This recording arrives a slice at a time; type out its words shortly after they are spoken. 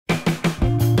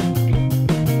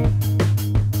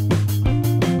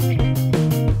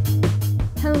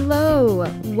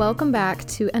Welcome back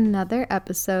to another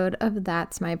episode of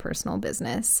That's My Personal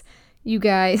Business. You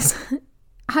guys,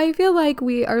 I feel like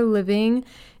we are living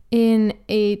in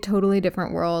a totally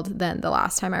different world than the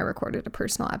last time I recorded a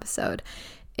personal episode.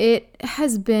 It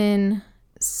has been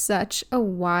such a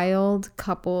wild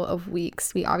couple of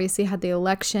weeks. We obviously had the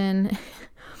election.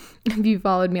 If you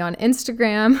followed me on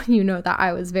Instagram, you know that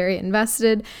I was very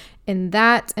invested in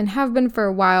that and have been for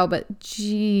a while, but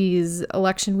geez,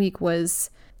 election week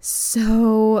was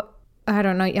so, I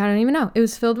don't even know. It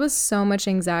was filled with so much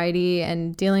anxiety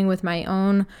and dealing with my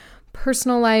own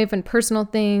personal life and personal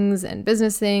things and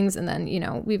business things. And then,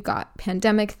 we've got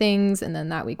pandemic things. And then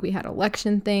that week we had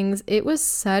election things. It was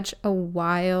such a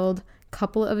wild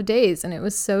couple of days. And it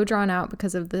was so drawn out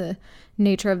because of the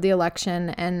nature of the election.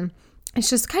 And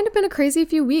it's just kind of been a crazy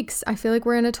few weeks. I feel like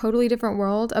we're in a totally different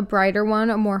world, a brighter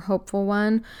one, a more hopeful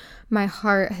one. My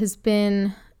heart has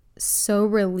been so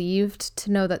relieved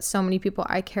to know that so many people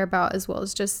I care about, as well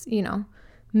as just,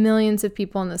 millions of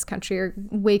people in this country are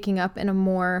waking up in a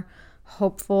more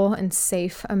hopeful and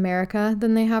safe America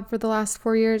than they have for the last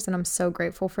 4 years. And I'm so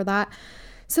grateful for that.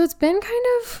 So it's been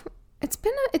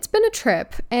a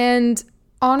trip. And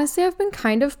honestly, I've been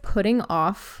kind of putting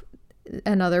off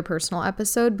another personal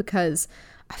episode because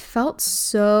I felt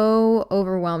so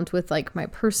overwhelmed with my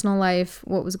personal life,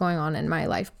 what was going on in my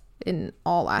life in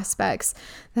all aspects,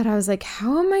 that I was like,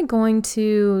 how am I going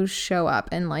to show up?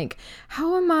 And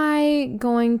how am I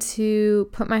going to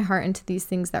put my heart into these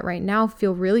things that right now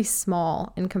feel really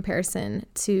small in comparison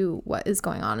to what is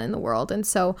going on in the world? And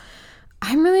so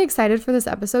I'm really excited for this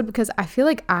episode because I feel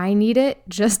like I need it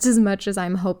just as much as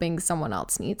I'm hoping someone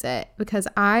else needs it, because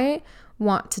I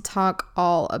want to talk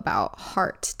all about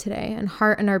heart today, and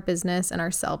heart in our business and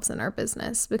ourselves in our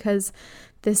business, because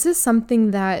this is something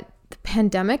that the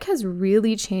pandemic has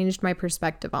really changed my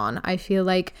perspective on. I feel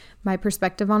like my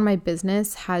perspective on my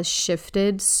business has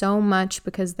shifted so much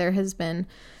because there has been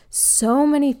so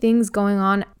many things going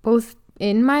on, both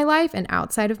in my life and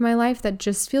outside of my life, that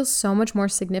just feels so much more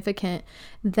significant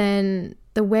than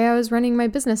the way I was running my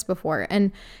business before.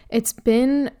 And it's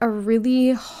been a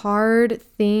really hard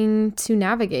thing to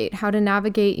navigate, how to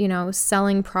navigate,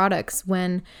 selling products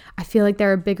when I feel like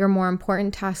there are bigger, more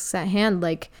important tasks at hand,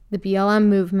 like the BLM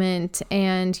movement.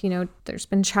 And, there's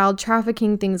been child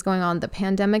trafficking things going on, the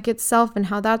pandemic itself and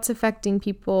how that's affecting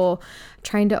people,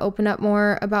 trying to open up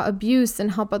more about abuse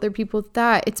and help other people with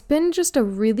that. It's been just a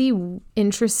really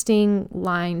interesting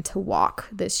line to walk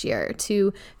this year,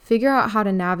 to figure out how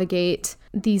to navigate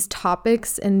these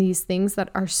topics and these things that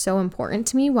are so important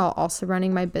to me while also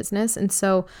running my business. And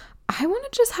so I want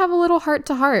to just have a little heart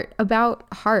to heart about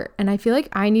heart. And I feel like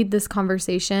I need this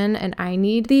conversation and I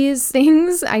need these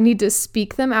things. I need to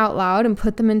speak them out loud and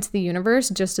put them into the universe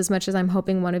just as much as I'm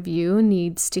hoping one of you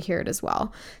needs to hear it as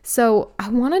well. So I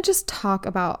want to just talk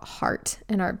about heart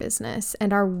in our business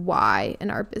and our why in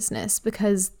our business,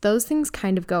 because those things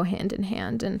kind of go hand in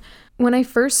hand. And when I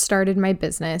first started my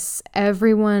business,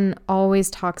 everyone always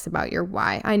talks about your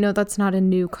why. I know that's not a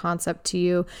new concept to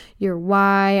you. Your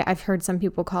why, I've heard some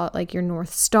people call it your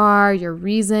North Star, your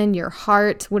reason, your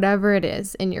heart, whatever it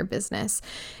is in your business.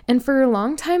 And for a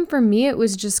long time, for me, it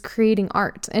was just creating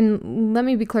art. And let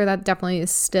me be clear, that definitely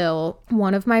is still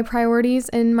one of my priorities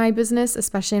in my business,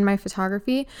 especially in my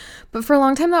photography. But for a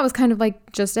long time, that was kind of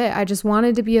just it. I just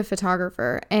wanted to be a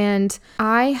photographer. And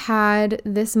I had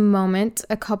this moment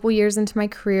a couple years into my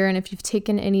career, and if you've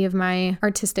taken any of my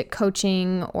artistic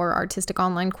coaching or artistic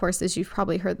online courses, you've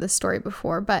probably heard this story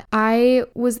before, but I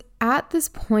was at this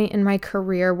point in my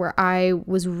career where I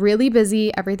was really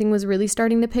busy, everything was really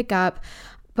starting to pick up.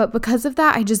 But because of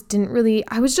that,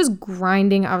 I was just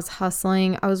grinding, I was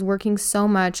hustling, I was working so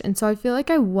much. And so I feel like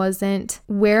I wasn't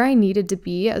where I needed to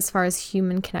be as far as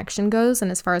human connection goes and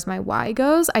as far as my why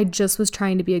goes. I just was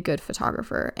trying to be a good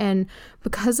photographer. And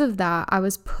because of that, I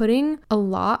was putting a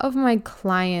lot of my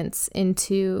clients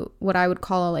into what I would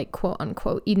call a quote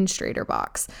unquote Eden Strader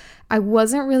box. I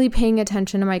wasn't really paying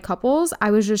attention to my couples.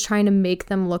 I was just trying to make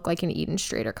them look like an Eden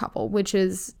Strader couple, which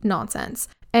is nonsense.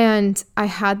 And I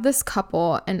had this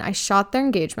couple and I shot their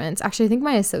engagements. Actually, I think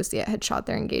my associate had shot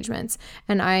their engagements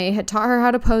and I had taught her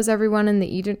how to pose everyone in the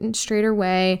Eden Strader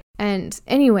way. And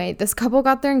anyway, this couple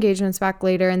got their engagements back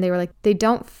later and they were like, they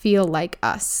don't feel like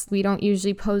us. We don't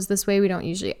usually pose this way. We don't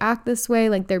usually act this way.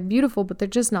 They're beautiful, but they're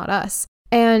just not us.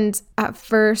 And at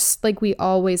first, we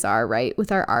always are, right?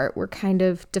 With our art, we're kind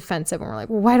of defensive and we're like,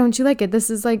 well, why don't you like it? This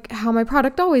is how my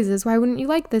product always is. Why wouldn't you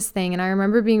like this thing? And I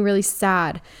remember being really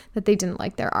sad that they didn't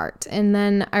like their art. And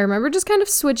then I remember just kind of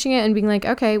switching it and being like,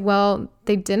 okay, well,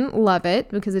 they didn't love it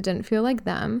because it didn't feel like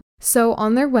them. So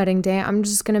on their wedding day, I'm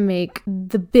just going to make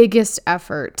the biggest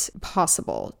effort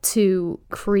possible to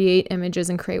create images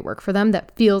and create work for them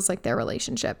that feels like their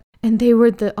relationship. And they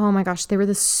were oh my gosh, they were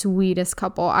the sweetest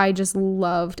couple. I just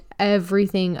loved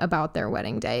everything about their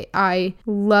wedding day. I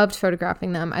loved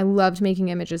photographing them. I loved making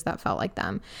images that felt like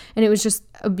them. And it was just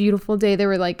a beautiful day. They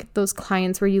were like those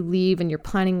clients where you leave and you're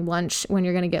planning lunch when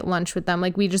you're going to get lunch with them.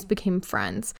 Like we just became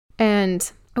friends.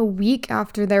 And a week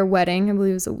after their wedding, I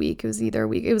believe it was a week, it was either a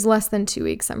week, it was less than 2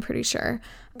 weeks, I'm pretty sure.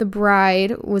 The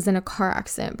bride was in a car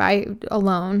accident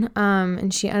alone,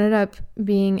 and she ended up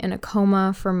being in a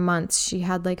coma for months. She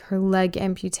had like her leg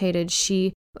amputated.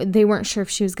 They weren't sure if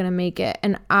she was going to make it.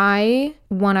 And I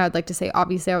would like to say,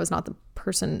 obviously I was not the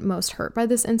person most hurt by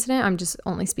this incident. I'm just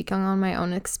only speaking on my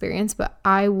own experience, but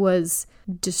I was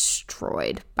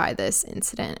destroyed by this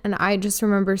incident. And I just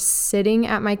remember sitting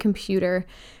at my computer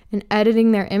and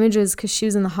editing their images because she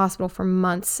was in the hospital for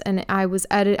months, and I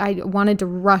wanted to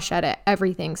rush edit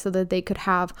everything so that they could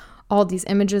have all these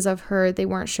images of her. They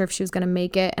weren't sure if she was going to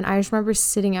make it. And I just remember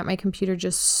sitting at my computer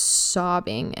just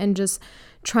sobbing and just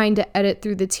trying to edit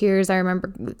through the tears. I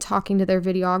remember talking to their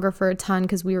videographer a ton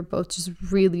because we were both just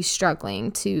really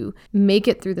struggling to make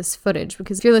it through this footage.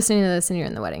 Because if you're listening to this and you're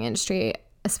in the wedding industry,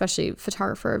 especially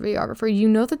photographer or videographer, you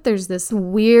know that there's this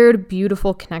weird,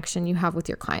 beautiful connection you have with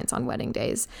your clients on wedding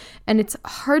days. And it's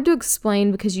hard to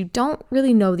explain because you don't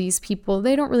really know these people.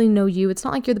 They don't really know you. It's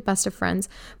not like you're the best of friends,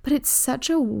 but it's such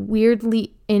a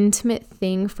weirdly intimate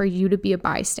thing for you to be a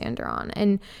bystander on.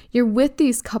 And you're with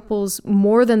these couples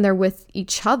more than they're with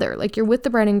each other. Like you're with the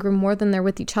bride and groom more than they're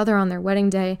with each other on their wedding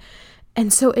day.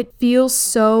 And so it feels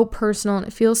so personal and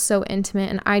it feels so intimate.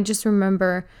 And I just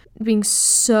remember being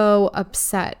so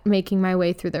upset making my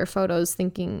way through their photos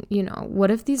thinking,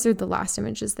 what if these are the last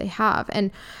images they have?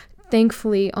 And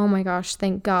thankfully, oh my gosh,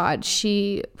 thank God,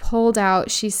 she pulled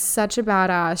out. She's such a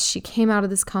badass. She came out of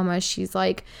this coma. She's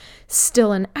like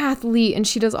still an athlete and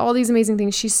she does all these amazing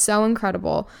things. She's so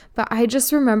incredible. But I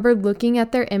just remember looking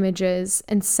at their images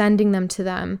and sending them to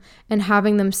them and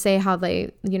having them say how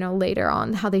they, later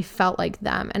on, how they felt like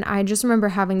them. And I just remember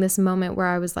having this moment where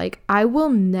I was like, I will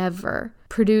never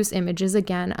produce images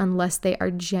again unless they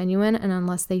are genuine and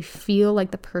unless they feel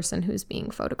like the person who's being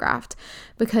photographed.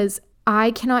 Because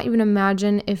I cannot even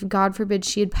imagine if, God forbid,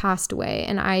 she had passed away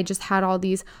and I just had all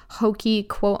these hokey,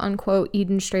 quote unquote,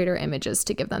 Eden Strader images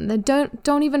to give them that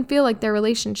don't even feel like their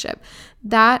relationship.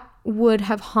 That would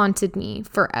have haunted me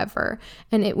forever.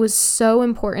 And it was so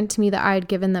important to me that I had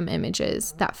given them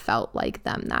images that felt like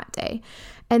them that day.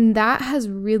 And that has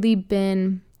really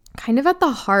been kind of at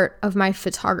the heart of my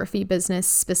photography business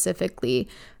specifically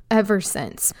ever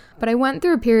since. But I went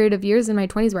through a period of years in my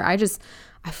 20s where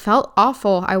I felt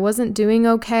awful. I wasn't doing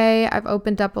okay. I've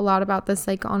opened up a lot about this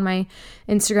like on my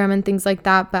Instagram and things like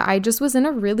that, but I just was in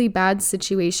a really bad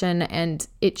situation and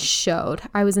it showed.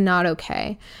 I was not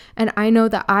okay. And I know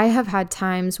that I have had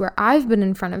times where I've been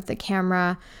in front of the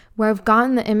camera where I've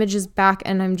gotten the images back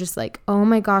and I'm just like, oh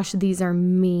my gosh, these are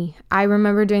me. I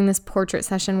remember doing this portrait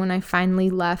session when I finally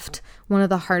left one of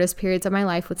the hardest periods of my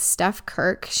life with Steph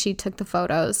Kirk. She took the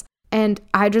photos. And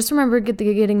I just remember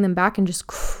getting them back and just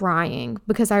crying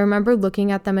because I remember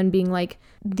looking at them and being like,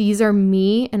 these are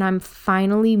me and I'm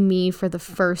finally me for the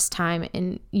first time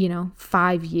in,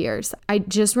 5 years. I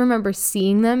just remember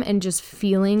seeing them and just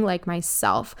feeling like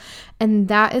myself. And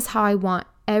that is how I want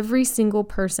every single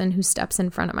person who steps in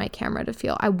front of my camera to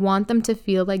feel. I want them to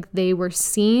feel like they were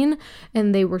seen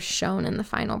and they were shown in the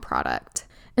final product.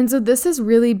 And so this has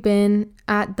really been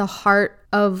at the heart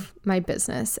of my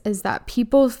business, is that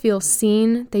people feel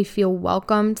seen, they feel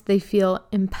welcomed, they feel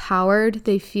empowered,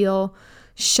 they feel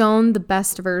shown the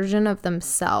best version of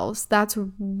themselves. That's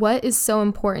what is so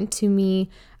important to me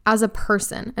as a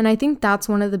person. And I think that's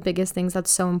one of the biggest things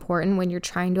that's so important when you're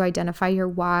trying to identify your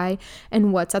why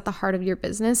and what's at the heart of your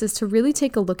business, is to really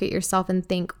take a look at yourself and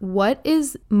think, what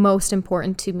is most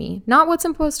important to me? Not what's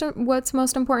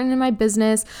most important in my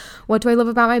business, what do I love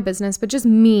about my business, but just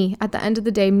me. At the end of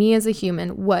the day, me as a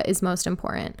human, what is most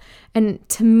important? And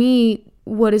to me,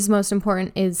 what is most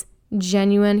important is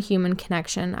genuine human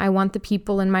connection. I want the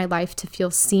people in my life to feel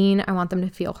seen. I want them to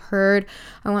feel heard.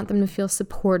 I want them to feel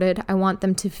supported. I want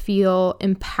them to feel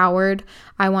empowered.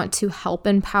 I want to help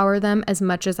empower them as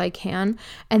much as I can.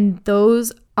 And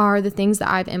those are the things that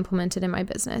I've implemented in my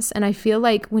business. And I feel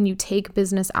like when you take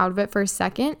business out of it for a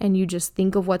second and you just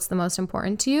think of what's the most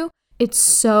important to you, it's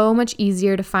so much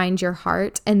easier to find your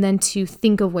heart and then to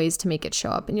think of ways to make it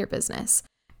show up in your business.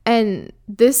 And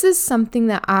this is something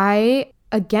that I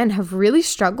again, have really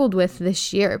struggled with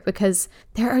this year, because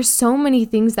there are so many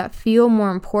things that feel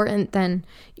more important than,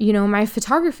 my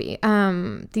photography.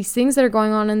 These things that are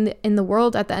going on in the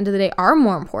world at the end of the day are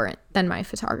more important than my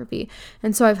photography.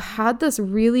 And so I've had this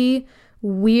really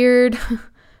weird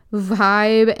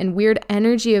vibe and weird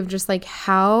energy of just like,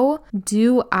 how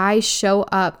do I show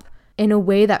up in a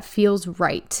way that feels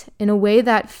right, in a way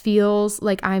that feels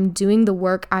like I'm doing the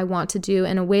work I want to do,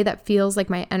 in a way that feels like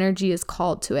my energy is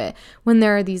called to it when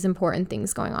there are these important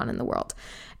things going on in the world.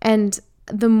 And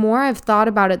the more I've thought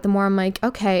about it, the more I'm like,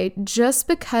 okay, just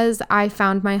because I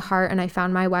found my heart and I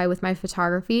found my why with my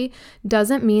photography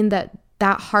doesn't mean that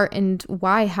heart and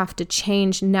why have to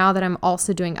change now that I'm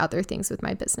also doing other things with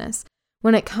my business.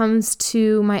 When it comes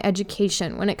to my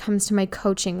education, when it comes to my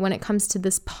coaching, when it comes to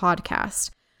this podcast,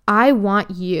 I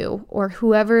want you or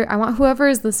whoever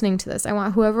is listening to this. I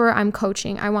want whoever I'm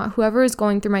coaching. I want whoever is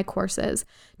going through my courses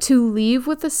to leave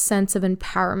with a sense of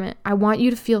empowerment. I want you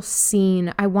to feel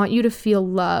seen. I want you to feel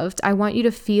loved. I want you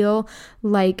to feel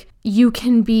like you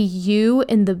can be you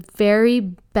in the very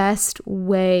best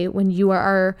way when you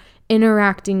are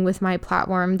interacting with my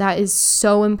platform. That is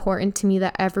so important to me,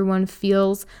 that everyone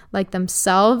feels like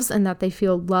themselves and that they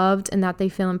feel loved and that they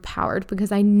feel empowered,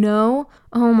 because I know,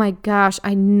 oh my gosh,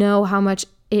 I know how much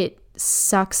it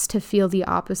sucks to feel the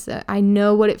opposite. I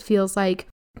know what it feels like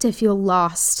to feel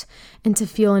lost and to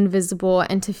feel invisible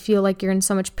and to feel like you're in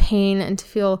so much pain and to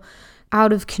feel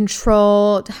out of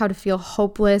control, how to feel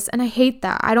hopeless. And I hate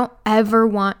that. I don't ever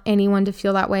want anyone to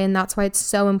feel that way. And that's why it's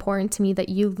so important to me that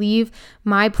you leave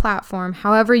my platform,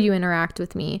 however you interact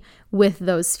with me, with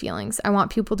those feelings. I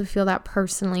want people to feel that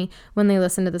personally when they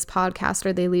listen to this podcast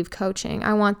or they leave coaching.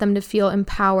 I want them to feel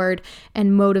empowered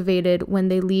and motivated when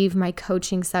they leave my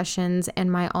coaching sessions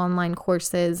and my online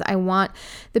courses. I want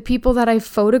the people that I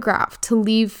photograph to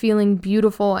leave feeling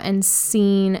beautiful and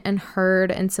seen and heard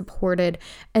and supported.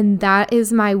 And that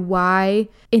is my why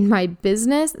in my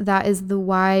business. That is the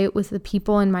why with the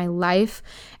people in my life.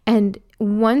 And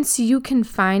once you can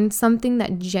find something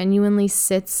that genuinely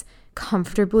sits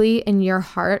comfortably in your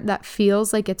heart, that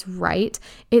feels like it's right,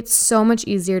 it's so much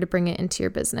easier to bring it into your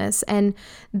business. And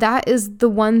that is the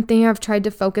one thing I've tried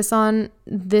to focus on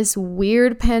this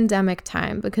weird pandemic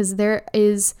time, because there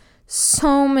is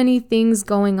so many things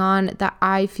going on that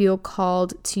I feel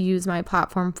called to use my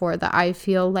platform for, that I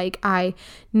feel like I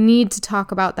need to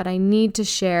talk about, that I need to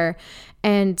share.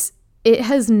 And it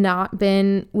has not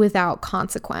been without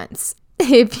consequence.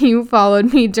 If you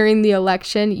followed me during the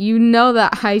election, you know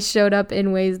that I showed up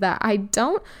in ways that I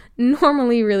don't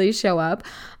normally really show up.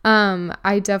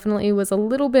 I definitely was a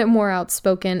little bit more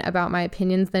outspoken about my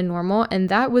opinions than normal, and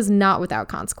that was not without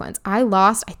consequence. I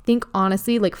lost, I think,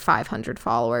 honestly, like 500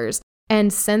 followers.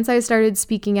 And since I started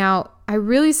speaking out, I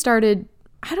really started,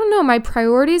 I don't know, my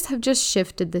priorities have just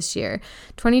shifted this year.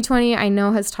 2020, I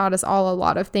know, has taught us all a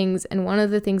lot of things. And one of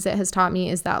the things it has taught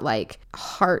me is that like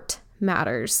heart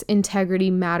matters, integrity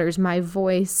matters, my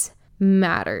voice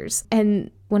matters.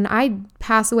 And when I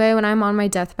pass away, when I'm on my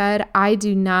deathbed, I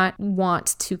do not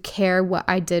want to care what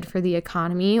I did for the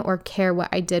economy or care what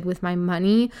I did with my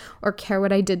money or care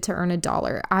what I did to earn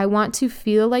 $1. I want to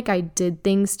feel like I did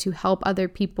things to help other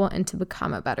people and to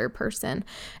become a better person.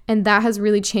 And that has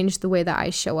really changed the way that I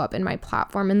show up in my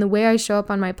platform, and the way I show up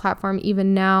on my platform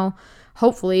even now,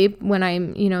 hopefully, when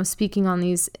I'm, speaking on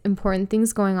these important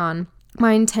things going on.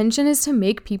 My intention is to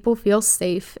make people feel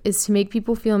safe, is to make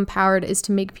people feel empowered, is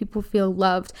to make people feel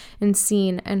loved and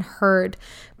seen and heard,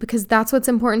 because that's what's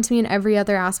important to me in every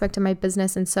other aspect of my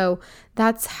business. And so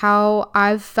that's how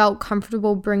I've felt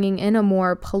comfortable bringing in a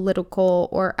more political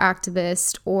or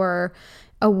activist or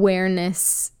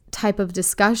awareness type of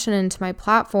discussion into my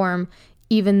platform,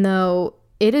 even though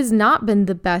it has not been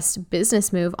the best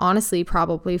business move, honestly,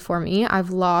 probably for me.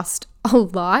 I've lost a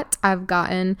lot. I've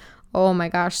gotten, oh my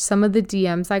gosh, some of the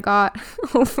DMs I got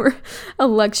over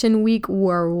election week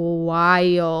were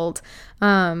wild.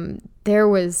 There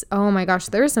was, oh my gosh,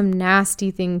 there were some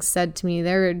nasty things said to me.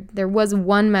 There was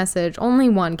one message, only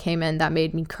one came in that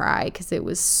made me cry, because it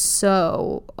was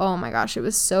so, oh my gosh, it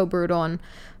was so brutal. And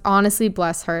honestly,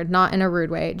 bless her, not in a rude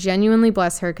way, genuinely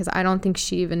bless her, because I don't think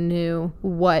she even knew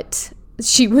what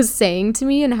she was saying to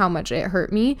me and how much it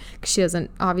hurt me, because she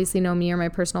doesn't obviously know me or my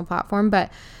personal platform.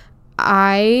 But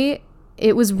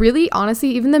it was really, honestly,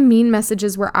 even the mean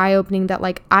messages were eye-opening, that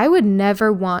like I would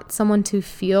never want someone to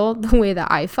feel the way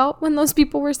that I felt when those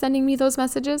people were sending me those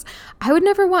messages. I would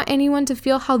never want anyone to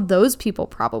feel how those people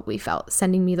probably felt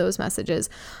sending me those messages.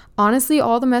 Honestly,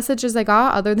 all the messages I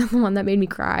got, other than the one that made me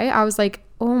cry, I was like,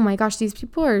 oh my gosh, these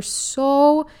people are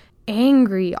so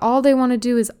angry. All they want to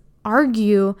do is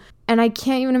argue And I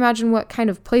can't even imagine what kind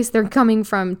of place they're coming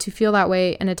from to feel that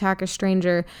way and attack a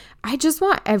stranger. I just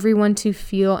want everyone to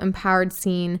feel empowered,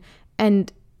 seen,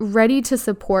 and ready to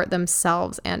support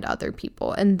themselves and other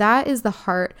people. And that is the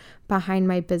heart behind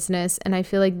my business. And I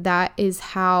feel like that is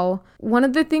how one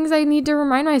of the things I need to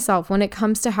remind myself when it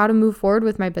comes to how to move forward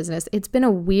with my business. It's been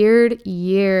a weird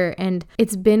year, and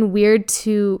it's been weird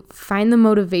to find the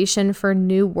motivation for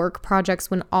new work projects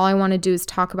when all I want to do is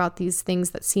talk about these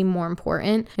things that seem more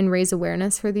important and raise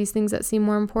awareness for these things that seem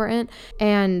more important.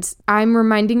 And I'm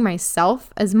reminding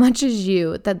myself as much as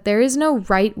you that there is no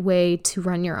right way to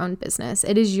run your own business.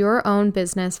 It is your own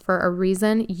business for a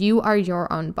reason. You are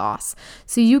your own boss.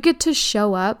 So you get to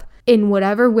show up in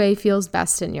whatever way feels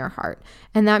best in your heart.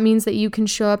 And that means that you can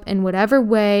show up in whatever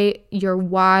way your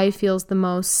why feels the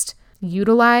most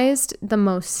utilized, the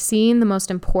most seen, the most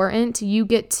important. You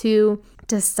get to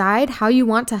decide how you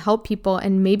want to help people.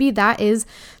 And maybe that is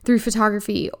through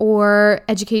photography or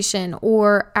education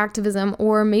or activism,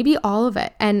 or maybe all of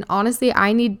it. And honestly,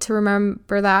 I need to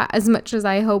remember that as much as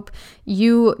I hope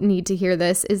you need to hear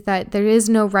this, is that there is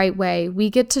no right way. We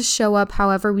get to show up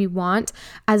however we want,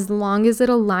 as long as it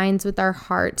aligns with our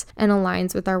heart and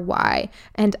aligns with our why.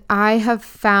 And I have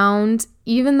found,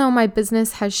 even though my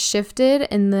business has shifted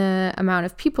in the amount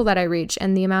of people that I reach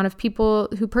and the amount of people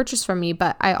who purchase from me,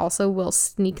 but I also will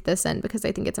sneak this in because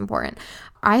I think it's important.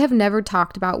 I have never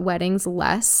talked about weddings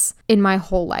less in my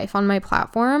whole life on my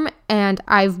platform. And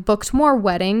I've booked more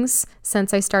weddings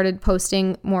since I started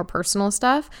posting more personal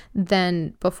stuff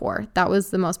than before. That was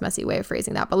the most messy way of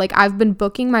phrasing that. But like, I've been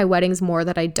booking my weddings more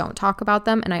that I don't talk about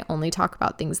them, and I only talk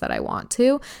about things that I want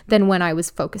to, than when I was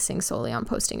focusing solely on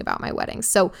posting about my weddings.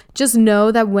 So just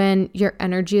know that when your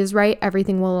energy is right,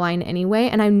 everything will align anyway.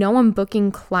 And I know I'm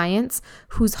booking clients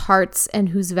whose hearts and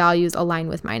whose values align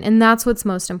with mine. And that's what's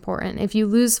most important. If you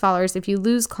lose followers, if you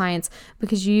lose clients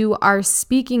because you are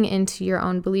speaking into your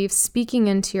own beliefs, speaking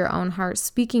into your own heart,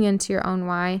 speaking into your own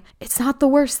why, it's not the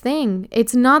worst thing.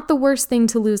 It's not the worst thing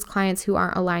to lose clients who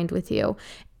aren't aligned with you.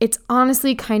 It's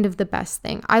honestly kind of the best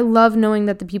thing. I love knowing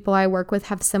that the people I work with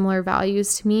have similar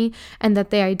values to me and that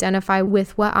they identify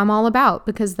with what I'm all about,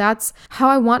 because that's how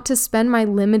I want to spend my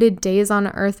limited days on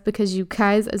earth. Because you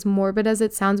guys, as morbid as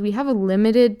it sounds, we have a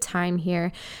limited time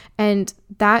here. And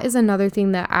that is another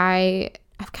thing that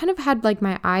I've kind of had like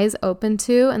my eyes open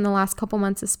to in the last couple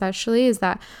months, especially, is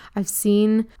that I've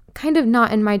seen, kind of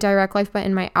not in my direct life, but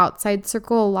in my outside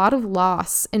circle, a lot of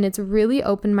loss. And it's really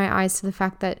opened my eyes to the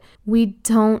fact that we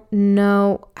don't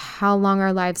know how long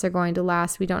our lives are going to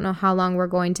last. We don't know how long we're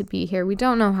going to be here. We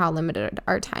don't know how limited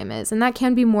our time is. And that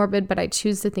can be morbid, but I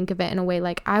choose to think of it in a way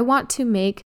like, I want to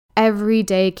make every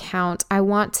day count. I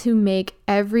want to make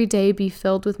every day be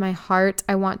filled with my heart.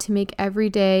 I want to make every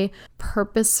day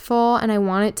purposeful, and I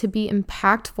want it to be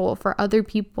impactful for other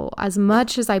people as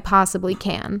much as I possibly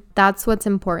can. That's what's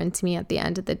important to me at the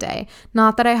end of the day.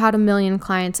 Not that I had a million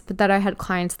clients, but that I had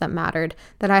clients that mattered,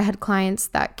 that I had clients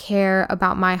that care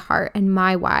about my heart and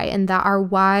my why, and that our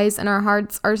whys and our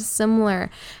hearts are similar.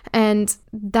 And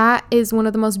that is one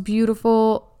of the most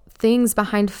beautiful things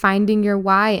behind finding your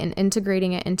why and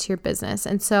integrating it into your business.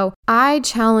 And so I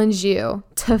challenge you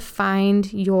to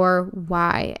find your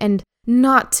why, and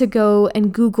not to go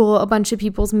and Google a bunch of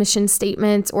people's mission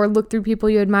statements or look through people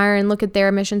you admire and look at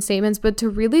their mission statements, but to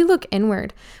really look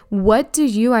inward. What do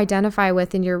you identify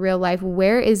with in your real life?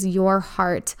 Where is your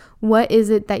heart? What is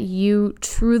it that you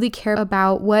truly care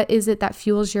about? What is it that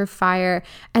fuels your fire?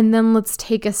 And then let's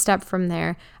take a step from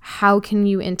there. How can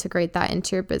you integrate that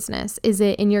into your business? Is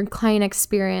it in your client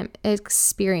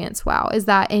experience? Wow. Is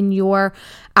that in your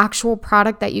actual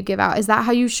product that you give out? Is that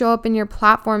how you show up in your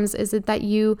platforms? Is it that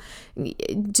you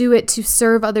do it to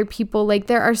serve other people? Like,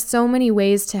 there are so many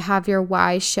ways to have your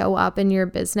why show up in your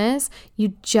business.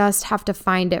 You just have to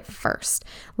find it first.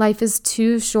 Life is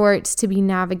too short to be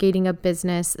navigating a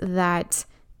business that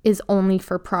is only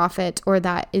for profit, or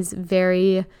that is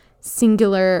very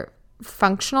singular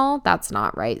functional. That's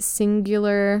not right.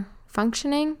 Singular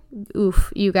functioning.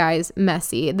 Oof, you guys,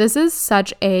 messy. This is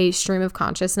such a stream of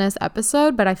consciousness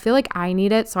episode, but I feel like I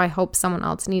need it, so I hope someone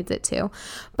else needs it too.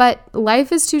 But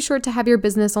life is too short to have your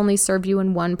business only serve you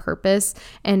in one purpose,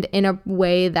 and in a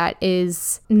way that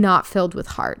is not filled with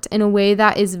heart, in a way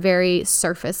that is very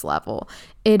surface level.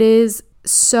 It is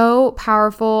so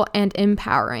powerful and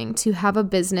empowering to have a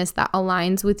business that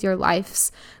aligns with your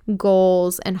life's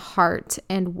goals and heart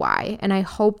and why. And I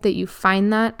hope that you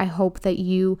find that. I hope that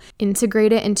you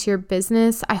integrate it into your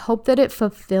business. I hope that it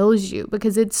fulfills you,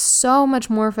 because it's so much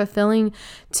more fulfilling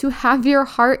to have your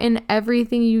heart in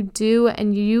everything you do,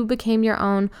 and you became your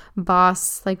own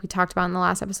boss, like we talked about in the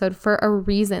last episode, for a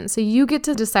reason. So you get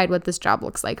to decide what this job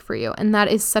looks like for you. And that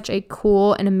is such a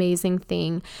cool and amazing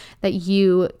thing that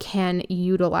you can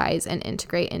utilize and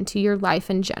integrate into your life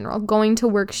in general. Going to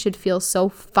work should feel so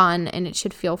fun, and it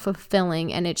should feel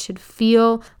fulfilling, and it should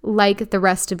feel like the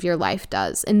rest of your life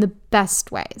does in the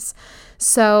best ways.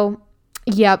 So,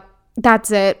 yep,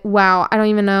 that's it. Wow. I don't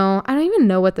even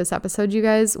know what this episode, you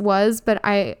guys, was, but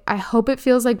I hope it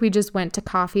feels like we just went to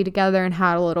coffee together and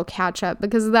had a little catch up,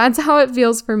 because that's how it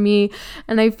feels for me.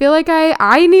 And I feel like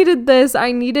I needed this.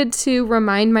 I needed to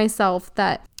remind myself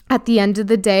that at the end of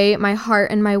the day, my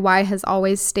heart and my why has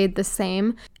always stayed the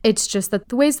same. It's just that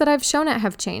the ways that I've shown it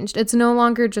have changed. It's no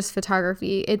longer just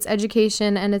photography. It's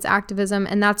education and it's activism,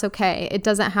 and that's okay. It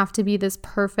doesn't have to be this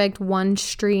perfect one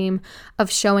stream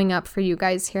of showing up for you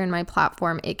guys here in my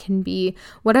platform. It can be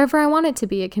whatever I want it to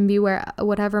be. It can be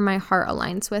whatever my heart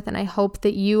aligns with. And I hope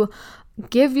that you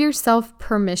give yourself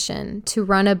permission to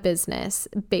run a business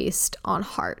based on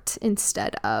heart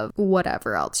instead of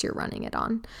whatever else you're running it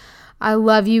on. I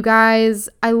love you guys.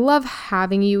 I love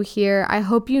having you here. I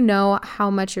hope you know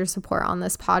how much your support on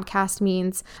this podcast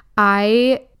means.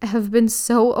 I have been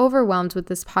so overwhelmed with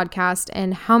this podcast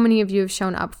and how many of you have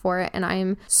shown up for it, and I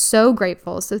am so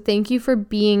grateful. So thank you for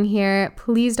being here.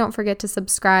 Please don't forget to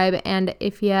subscribe, and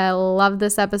if you love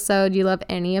this episode, you love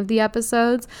any of the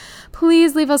episodes,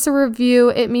 please leave us a review.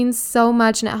 It means so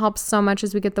much, and it helps so much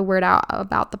as we get the word out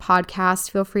about the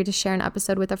podcast. Feel free to share an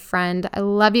episode with a friend. I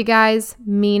love you guys.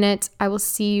 Mean it. I will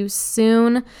see you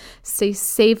soon. Stay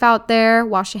safe out there.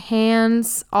 Wash your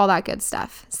hands. All that good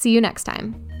stuff. See you next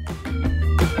time.